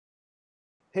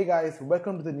Hey guys,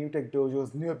 welcome to the New Tech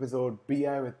Dojo's new episode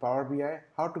BI with Power BI,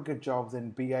 how to get jobs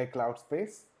in BI cloud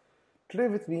space. Today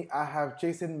with me I have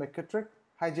Jason McKittrick.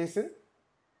 Hi Jason.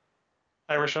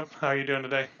 Hi, Rishabh. How are you doing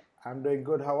today? I'm doing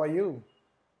good. How are you?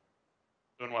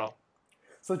 Doing well.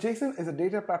 So Jason is a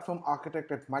data platform architect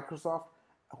at Microsoft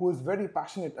who is very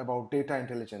passionate about data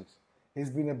intelligence. He's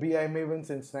been a BI maven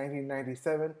since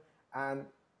 1997 and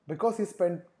because he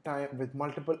spent time with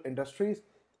multiple industries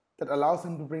that allows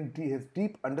him to bring his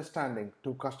deep understanding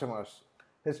to customers.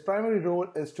 His primary role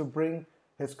is to bring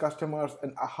his customers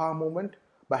an aha moment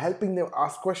by helping them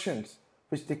ask questions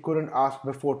which they couldn't ask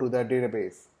before to their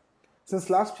database. Since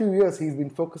last few years, he's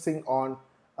been focusing on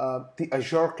the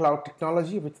Azure cloud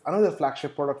technology, which is another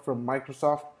flagship product from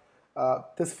Microsoft.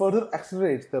 This further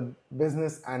accelerates the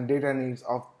business and data needs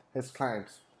of his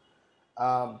clients.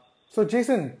 So,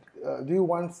 Jason, do you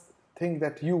once think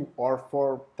that you, or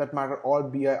for that matter, all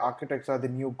BI architects are the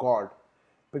new god?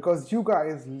 Because you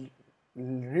guys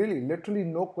really, literally,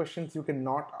 no questions you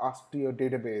cannot ask to your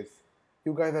database.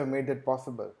 You guys have made that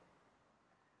possible.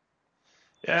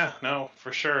 Yeah, no,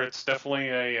 for sure. It's definitely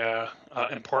a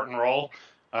important role.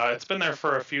 It's been there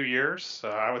for a few years.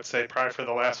 I would say probably for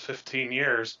the last 15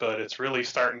 years, but it's really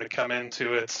starting to come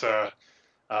into its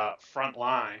front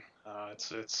line.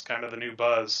 It's kind of the new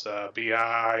buzz. BI,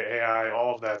 AI,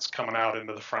 all of that's coming out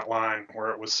into the front line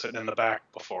where it was sitting in the back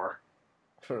before.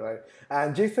 Right.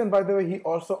 And Jason, by the way, he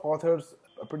also authors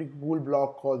a pretty cool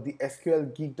blog called the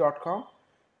SQLgeek.com,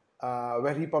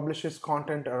 where he publishes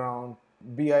content around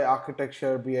BI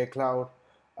architecture, BI cloud,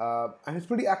 and he's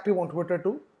pretty active on Twitter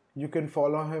too. You can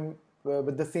follow him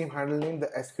with the same handle name, the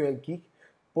SQL Geek.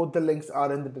 Both the links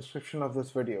are in the description of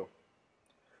this video.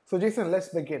 So, Jason, let's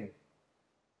begin.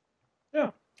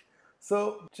 Yeah.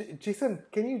 So, Jason,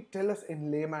 can you tell us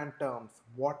in layman terms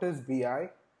what is BI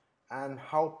and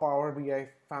how Power BI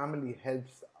family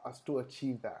helps us to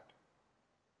achieve that?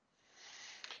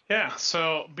 Yeah,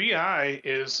 so BI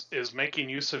is making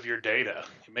use of your data,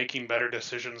 making better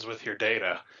decisions with your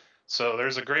data. So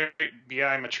there's a great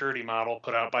BI maturity model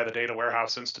put out by the Data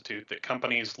Warehouse Institute that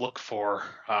companies look for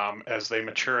as they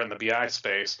mature in the BI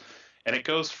space, and it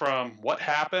goes from what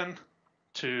happened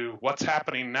to what's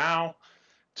happening now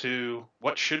to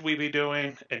what should we be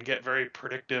doing and get very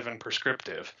predictive and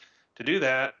prescriptive. To do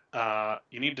that,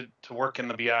 you need to work in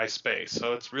the BI space.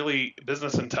 So it's really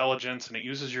business intelligence, and it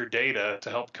uses your data to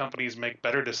help companies make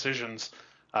better decisions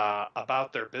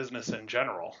about their business in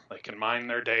general. They can mine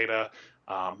their data,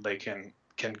 they can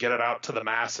get it out to the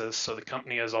masses, so the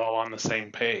company is all on the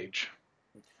same page.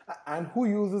 And who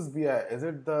uses BI? Is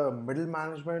it the middle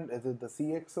management? Is it the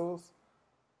CXOs?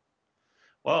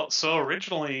 Well, so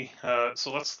originally,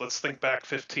 so let's think back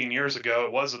 15 years ago.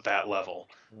 It was at that level.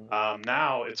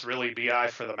 Now it's really BI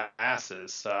for the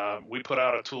masses. We put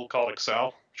out a tool called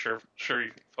Excel. Sure,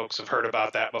 you folks have heard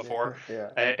about that before. Yeah.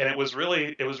 And it was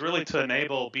really to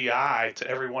enable BI to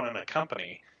everyone in a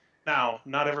company. Now,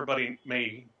 not everybody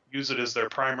may use it as their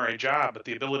primary job, but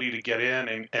the ability to get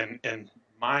in and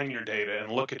mine your data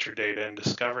and look at your data and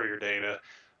discover your data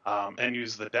and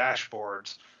use the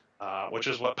dashboards which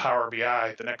is what Power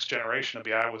BI, the next generation of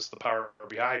BI, was the Power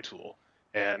BI tool.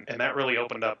 And that really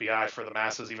opened up BI for the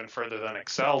masses even further than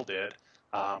Excel did,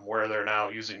 where they're now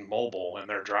using mobile and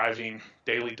they're driving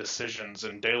daily decisions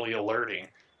and daily alerting,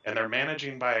 and they're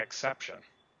managing by exception.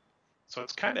 So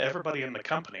it's kind of everybody in the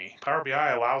company. Power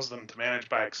BI allows them to manage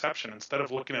by exception instead of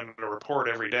looking at a report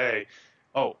every day.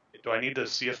 Oh, do I need to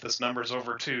see if this number's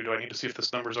over two? Do I need to see if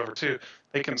this number's over two?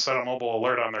 They can set a mobile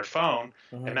alert on their phone,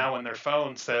 and now when their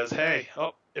phone says, "Hey,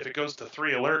 oh, if it goes to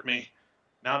three, alert me,"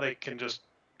 now they can just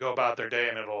go about their day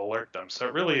and it'll alert them. So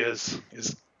it really is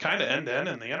kind of end to end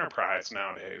in the enterprise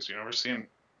nowadays. We're seeing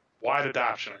wide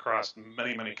adoption across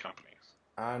many companies.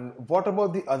 And what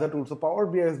about the other tools? So Power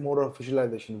BI is more of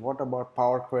visualization. What about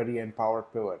Power Query and Power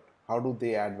Pivot? How do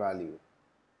they add value?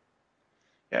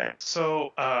 Yeah.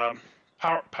 So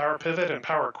Power Pivot and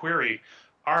Power Query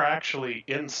are actually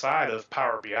inside of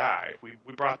Power BI.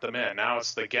 We brought them in. Now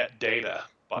it's the Get Data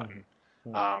button.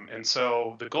 And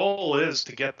so the goal is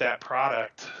to get that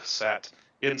product set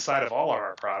inside of all of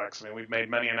our products. I mean, we've made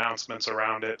many announcements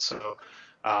around it. So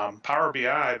Power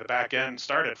BI, the back end,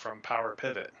 started from Power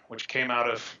Pivot, which came out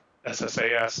of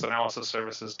SSAS Analysis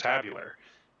Services Tabular.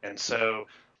 And so,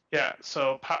 yeah,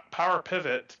 so Power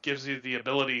Pivot gives you the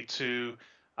ability to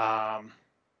um,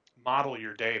 model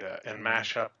your data and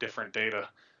mash up different data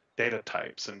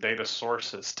types and data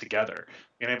sources together,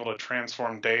 being able to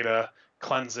transform data,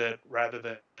 cleanse it rather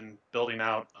than building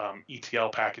out ETL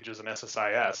packages and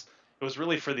SSIS. It was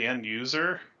really for the end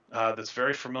user that's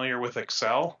very familiar with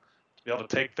Excel to be able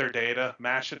to take their data,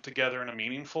 mash it together in a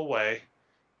meaningful way,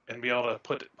 and be able to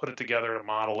put it together to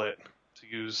model it, to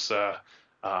use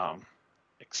um,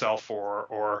 Excel for,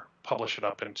 or publish it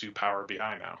up into Power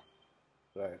BI now.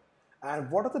 Right.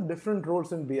 And what are the different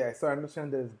roles in BI? So I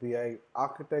understand there's BI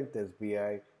architect, there's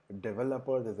BI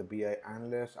developer, there's a BI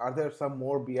analyst. Are there some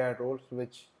more BI roles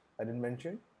which I didn't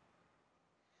mention?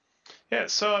 Yeah,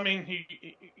 so I mean,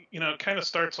 it kind of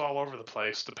starts all over the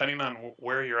place depending on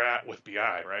where you're at with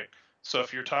BI, right? So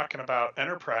if you're talking about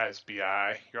enterprise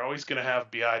BI, you're always going to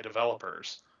have BI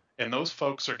developers, and those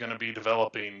folks are going to be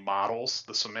developing models,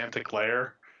 the semantic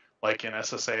layer, like in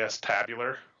SSAS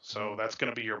tabular. So that's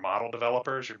going to be your model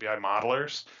developers, your BI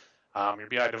modelers. Your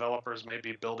BI developers may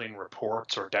be building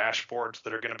reports or dashboards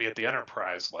that are going to be at the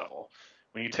enterprise level.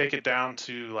 When you take it down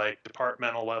to like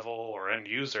departmental level or end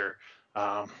user,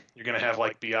 you're going to have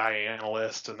like BI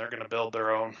analysts, and they're going to build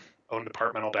their own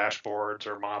departmental dashboards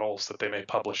or models that they may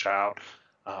publish out,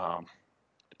 um,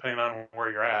 depending on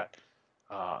where you're at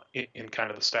in kind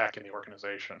of the stack in the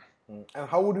organization. And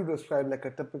how would you describe like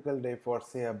a typical day for,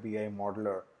 say, a BI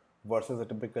modeler versus a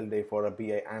typical day for a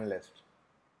BI analyst?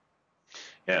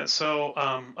 Yeah, so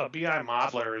a BI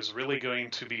modeler is really going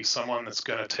to be someone that's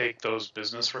going to take those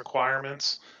business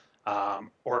requirements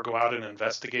or go out and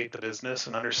investigate the business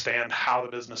and understand how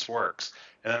the business works.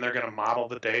 And then they're going to model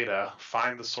the data,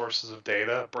 find the sources of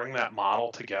data, bring that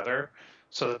model together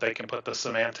so that they can put the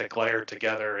semantic layer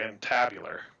together in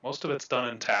tabular. Most of it's done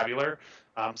in tabular.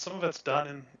 Some of it's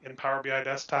done in Power BI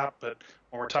desktop, but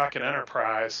when we're talking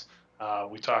enterprise,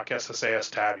 we talk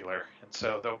SSAS tabular. And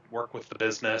so they'll work with the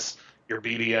business, your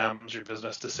BDMs, your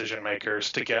business decision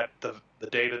makers, to get the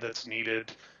data that's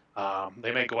needed.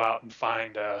 They may go out and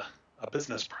find a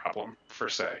business problem, per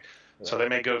se. Right. So they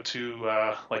may go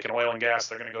to, like in oil and gas,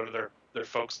 they're going to go to their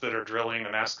folks that are drilling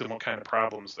and ask them what kind of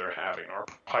problems they're having, or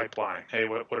pipeline. Hey,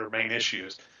 what are main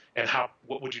issues? And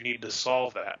what would you need to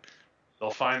solve that? They'll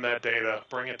find that data,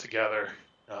 bring it together.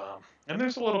 And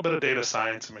there's a little bit of data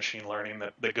science and machine learning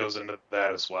that goes into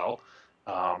that as well.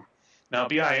 Now,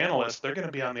 BI analysts, they're going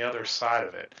to be on the other side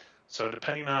of it. So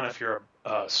depending on if you're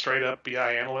a straight up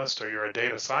BI analyst or you're a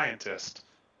data scientist,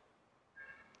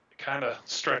 it kind of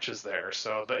stretches there.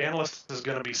 So the analyst is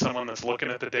going to be someone that's looking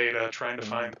at the data, trying to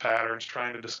find the patterns,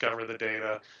 trying to discover the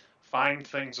data, find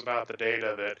things about the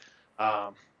data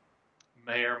that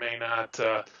may or may not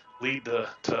lead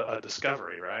to a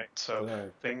discovery, right?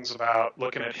 So things about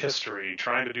looking at history,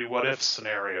 trying to do what if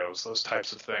scenarios, those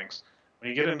types of things. When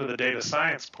you get into the data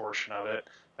science portion of it,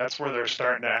 that's where they're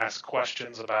starting to ask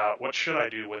questions about what should I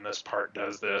do when this part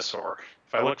does this, or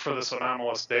if I look for this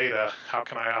anomalous data, how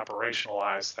can I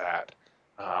operationalize that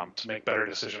to make better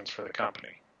decisions for the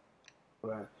company?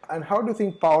 Right. And how do you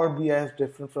think Power BI is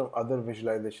different from other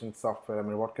visualization software? I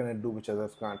mean, what can it do which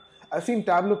others can't? I've seen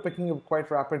Tableau picking up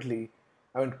quite rapidly.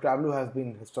 I mean, Tableau has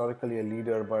been historically a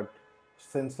leader, but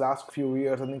since last few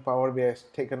years, I think Power BI has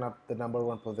taken up the number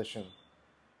 1 position.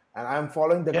 And I'm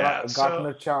following the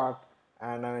Gartner chart,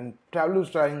 and I mean, Tableau's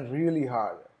trying really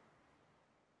hard.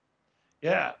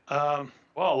 Yeah. Well,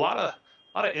 a lot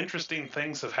of interesting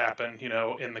things have happened,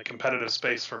 in the competitive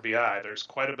space for BI. There's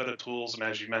quite a bit of tools, and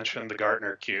as you mentioned, the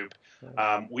Gartner Cube.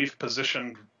 We've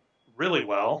positioned really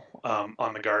well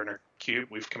on the Gartner Cube.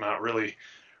 We've come out really,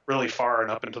 really far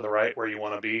and up into the right where you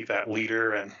want to be, that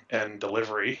leader and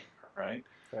delivery, right?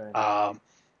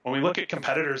 When we look at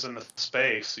competitors in the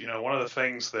space, one of the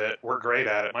things that we're great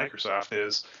at Microsoft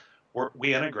is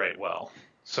we integrate well.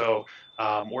 So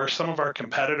where some of our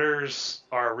competitors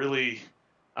are really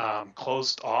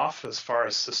closed off as far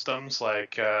as systems,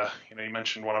 like you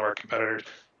mentioned one of our competitors,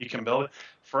 you can build it.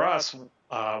 For us,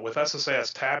 with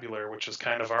SSAS Tabular, which is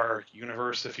kind of our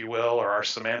universe, if you will, or our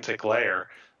semantic layer,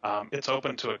 it's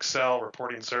open to Excel,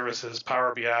 reporting services,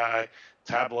 Power BI,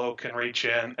 Tableau can reach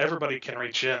in. Everybody can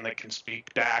reach in that can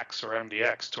speak DAX or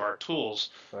MDX to our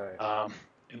tools.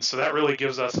 And so that really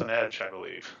gives us an edge, I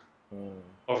believe,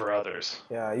 over others.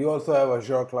 Yeah, you also have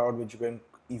Azure Cloud, which you can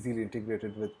easily integrate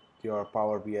it with your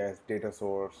Power BI data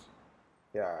source.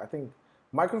 Yeah, I think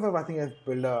Microsoft, has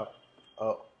built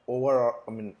a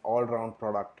all-rounder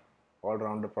product.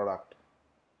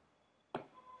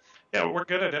 Yeah, we're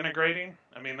good at integrating.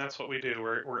 I mean, that's what we do.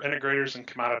 We're integrators and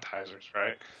commoditizers,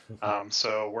 right?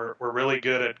 So we're really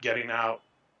good at getting out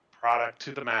product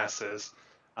to the masses.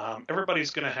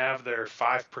 Everybody's going to have their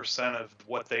 5% of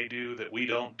what they do that we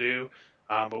don't do,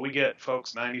 but we get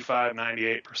folks 95,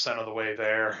 98% of the way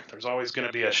there. There's always going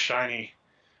to be a shiny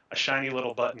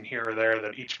little button here or there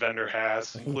that each vendor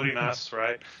has, including us,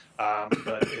 right?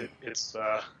 But it's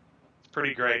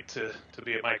pretty great to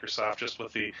be at Microsoft just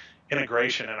with the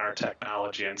integration in our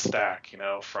technology and stack,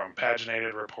 from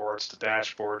paginated reports to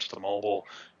dashboards to mobile,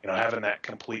 having that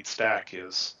complete stack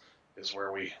is is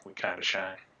where we kind of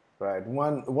shine. Right.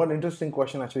 One interesting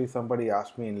question actually somebody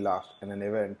asked me in an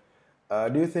event.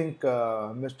 Do you think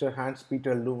Mr. Hans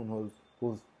Peter Loon,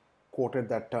 who's quoted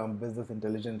that term business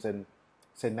intelligence in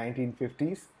say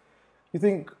 1950s, you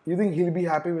think he'll be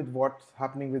happy with what's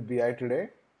happening with BI today?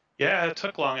 Yeah, it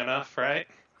took long enough, right?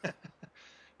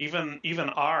 Even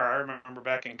R, I remember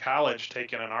back in college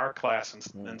taking an R class in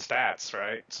stats,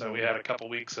 right? So we had a couple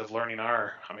weeks of learning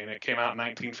R. I mean, it came out in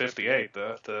 1958,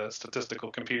 the statistical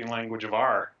computing language of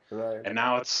R, Right. and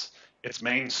now it's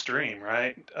mainstream,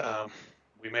 right?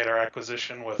 We made our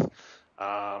acquisition with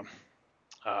um,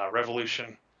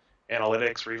 Revolution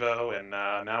Analytics, Revo, and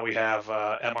now we have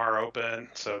MR Open.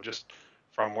 So just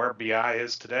from where BI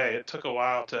is today, it took a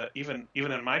while to even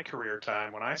in my career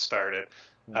time when I started.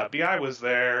 BI was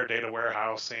there, data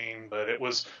warehousing, but it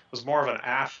was more of an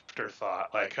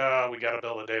afterthought. Like, oh, we got to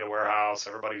build a data warehouse.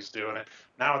 Everybody's doing it.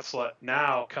 Now it's like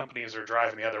now companies are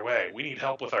driving the other way. We need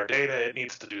help with our data. It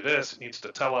needs to do this. It needs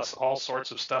to tell us all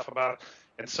sorts of stuff about it.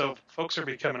 And so folks are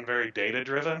becoming very data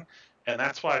driven, and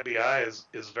that's why BI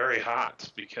is very hot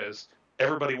because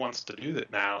everybody wants to do that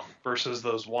now versus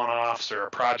those one-offs or a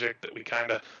project that we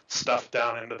kind of stuff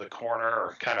down into the corner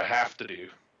or kind of have to do.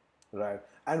 Right.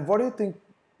 And what do you think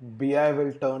BI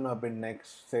will turn up in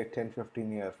next, say, 10,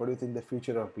 15 years? What do you think the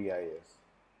future of BI is?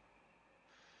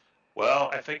 Well,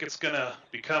 I think it's going to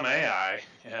become AI,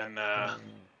 and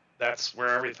that's where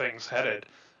everything's headed.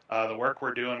 The work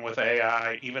we're doing with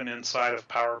AI, even inside of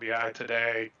Power BI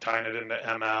today, tying it into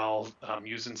ML,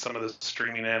 using some of the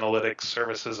streaming analytics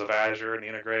services of Azure and the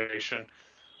integration.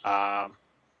 Um,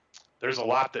 there's a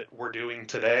lot that we're doing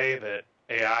today that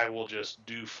AI will just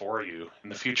do for you. In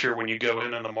the future, when you go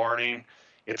in the morning,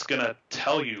 it's going to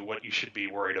tell you what you should be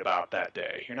worried about that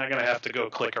day. You're not going to have to go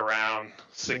click around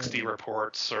 60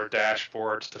 reports or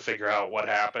dashboards to figure out what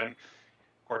happened.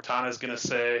 Cortana is going to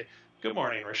say, "Good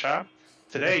morning, Rashad.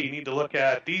 Today you need to look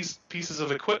at these pieces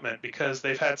of equipment because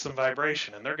they've had some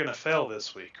vibration and they're going to fail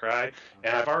this week, right?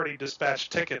 And I've already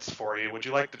dispatched tickets for you. Would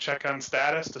you like to check on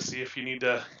status to see if you need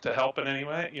to help in any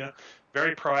way?"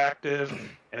 Very proactive,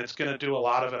 and it's going to do a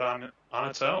lot of it on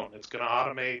its own. It's going to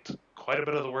automate quite a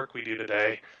bit of the work we do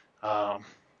today.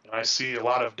 I see a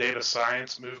lot of data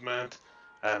science movement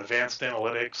and advanced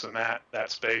analytics and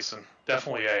that space, and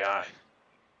definitely AI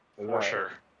for Right.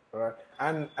 sure. Right.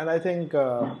 And I think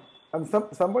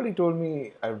somebody told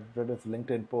me, I read this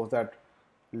LinkedIn post, that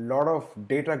a lot of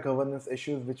data governance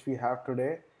issues which we have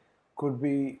today could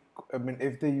be, I mean,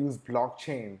 if they use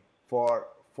blockchain for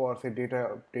say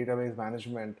database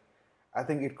management, I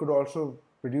think it could also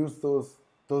reduce those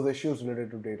issues related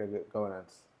to data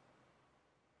governance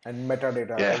and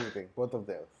metadata, Yeah. everything, both of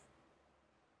those.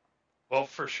 Well,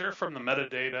 for sure, from the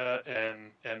metadata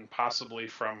and possibly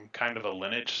from kind of a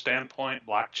lineage standpoint,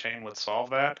 blockchain would solve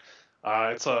that.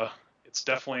 It's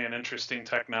definitely an interesting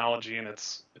technology, and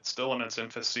it's still in its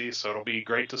infancy. So it'll be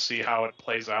great to see how it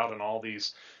plays out in all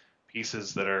these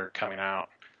pieces that are coming out.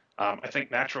 I think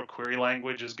natural query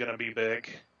language is going to be big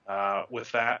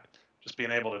with that. Just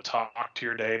being able to talk to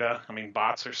your data. I mean,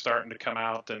 bots are starting to come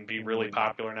out and be really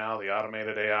popular now. The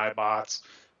automated AI bots,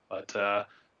 but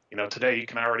today you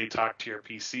can already talk to your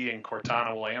PC and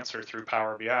Cortana will answer through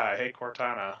Power BI. Hey,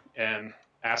 Cortana, and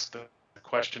ask the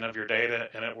question of your data,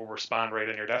 and it will respond right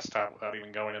in your desktop without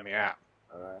even going in the app.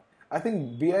 I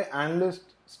think BI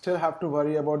analysts still have to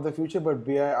worry about the future, but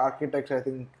BI architects, I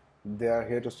think they are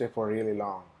here to stay for really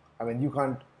long. I mean, you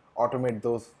can't automate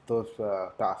those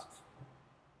tasks.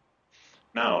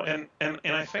 No, and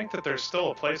I think that there's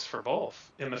still a place for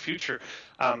both in the future.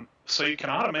 So you can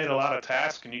automate a lot of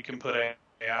tasks and you can put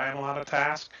AI in a lot of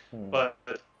tasks, but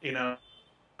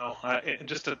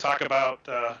just to talk about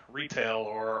retail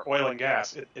or oil and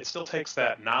gas, it still takes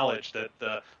that knowledge that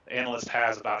the analyst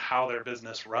has about how their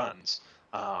business runs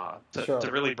to Sure.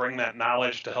 really bring that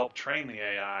knowledge to help train the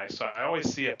AI. So I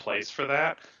always see a place for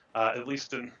that, at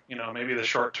least in maybe the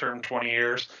short term, 20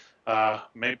 years.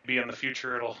 Maybe in the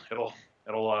future it'll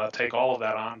take all of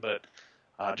that on, but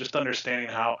just understanding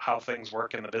how things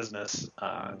work in the business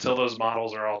until those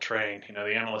models are all trained,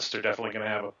 the analysts are definitely going to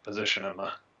have a position in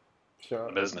the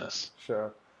Sure. business.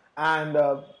 Sure. And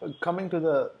coming to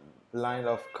the line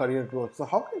of career growth, so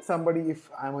how can somebody, if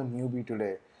I'm a newbie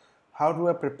today, how do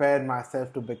I prepare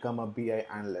myself to become a BI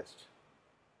analyst?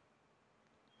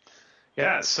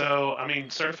 Yeah, so I mean,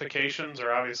 certifications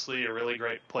are obviously a really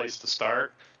great place to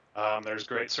start. There's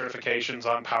great certifications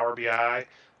on Power BI.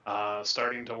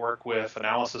 Starting to work with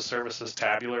analysis services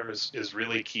tabular is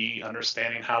really key.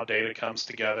 Understanding how data comes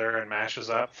together and mashes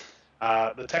up.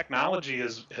 The technology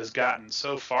has gotten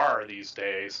so far these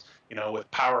days,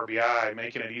 with Power BI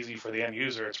making it easy for the end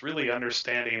user. It's really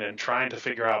understanding and trying to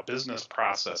figure out business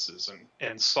processes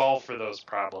and solve for those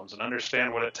problems and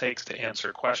understand what it takes to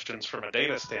answer questions from a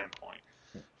data standpoint,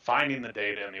 finding the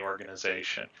data in the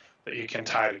organization that you can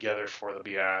tie together for the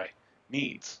BI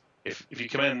needs. If you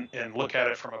come in and look at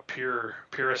it from a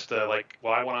purist, like,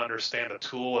 well, I want to understand a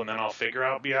tool and then I'll figure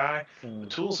out BI, the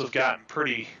tools have gotten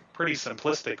pretty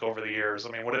simplistic over the years.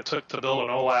 I mean, what it took to build an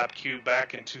OLAP cube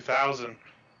back in 2000,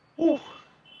 whew,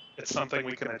 it's something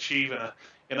we can achieve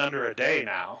in under a day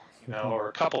now, or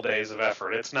a couple days of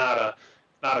effort. It's not a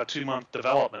 2-month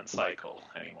development cycle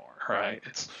anymore, right?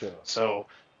 So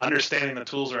understanding the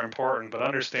tools are important, but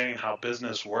understanding how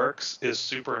business works is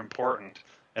super important.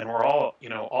 And we're all,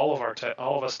 all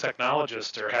of us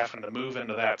technologists are having to move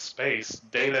into that space.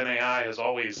 Data and AI has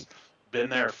always been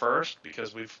there first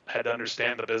because we've had to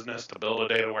understand the business to build a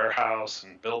data warehouse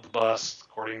and build the bus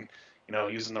according,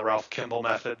 using the Ralph Kimball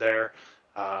method there.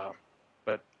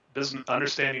 But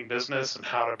understanding business and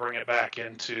how to bring it back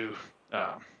into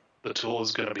the tool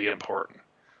is going to be important.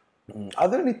 Are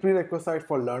there any prerequisites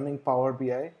for learning Power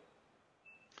BI?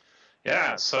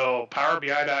 Yeah, so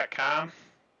PowerBI.com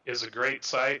is a great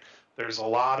site. There's a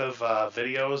lot of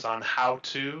videos on how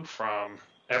to from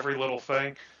every little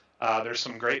thing. There's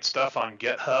some great stuff on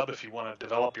GitHub if you want to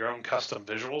develop your own custom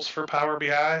visuals for Power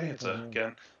BI. It's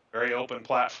again, very open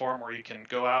platform where you can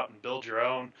go out and build your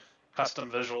own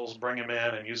custom visuals, bring them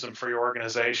in, and use them for your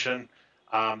organization.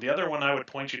 The other one I would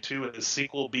point you to is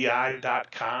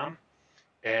SQLBI.com.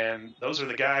 And those are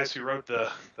the guys who wrote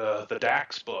the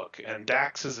DAX book. And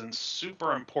DAX is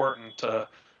super important to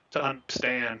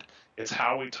understand. It's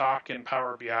how we talk in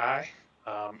Power BI.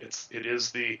 It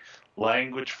is the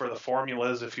language for the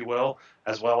formulas, if you will,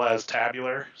 as well as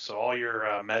tabular. So all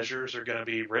your measures are going to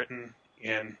be written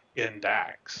in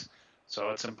DAX. So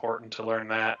it's important to learn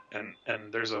that. And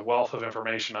there's a wealth of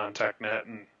information on TechNet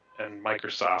and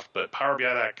Microsoft. But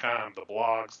PowerBI.com, the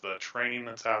blogs, the training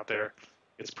that's out there,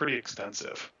 it's pretty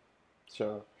extensive.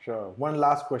 Sure. One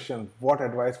last question. What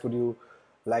advice would you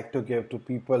like to give to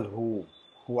people who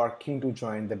are keen to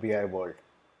join the BI world?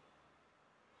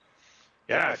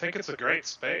 Yeah, I think it's a great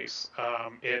space.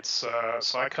 So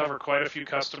I cover quite a few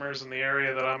customers in the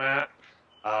area that I'm at,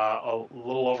 a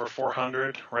little over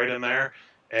 400 right in there,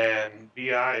 and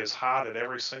BI is hot at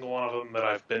every single one of them that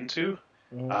I've been to.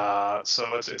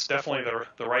 So it's definitely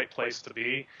the right place to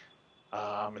be.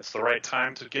 It's the right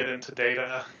time to get into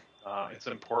data. It's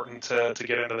important to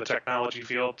get into the technology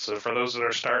field. So for those that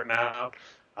are starting out,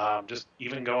 just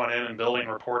even going in and building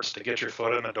reports to get your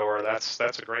foot in the door, that's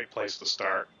a great place to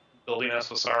start. Building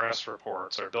SSRS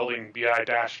reports or building BI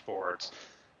dashboards,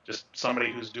 just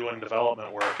somebody who's doing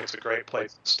development work, it's a great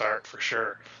place to start for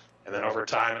sure. And then over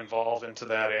time, evolve into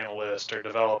that analyst or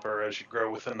developer as you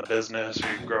grow within the business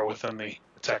or you grow within the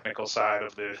technical side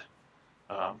of the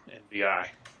in BI.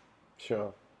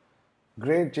 Sure.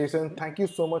 Great, Jason. Thank you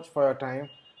so much for your time.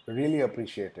 Really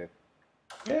appreciate it.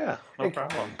 Yeah, no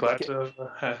problem. Glad to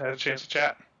have had a chance to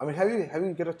chat. I mean, have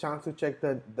you get a chance to check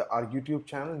our YouTube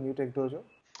channel, New Tech Dojo?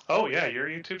 Oh yeah, your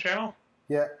YouTube channel?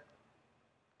 Yeah.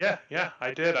 Yeah,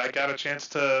 I did. I got a chance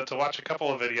to watch a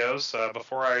couple of videos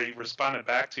before I responded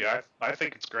back to you. I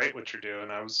think it's great what you're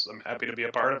doing. I'm happy to be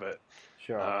a part of it.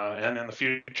 Sure. And in the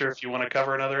future, if you want to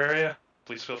cover another area,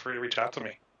 please feel free to reach out to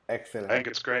me. Excellent. I think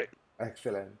it's great.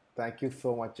 Excellent. Thank you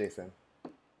so much, Jason.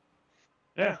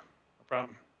 Yeah, no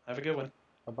problem. Have a good one.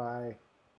 Bye-bye.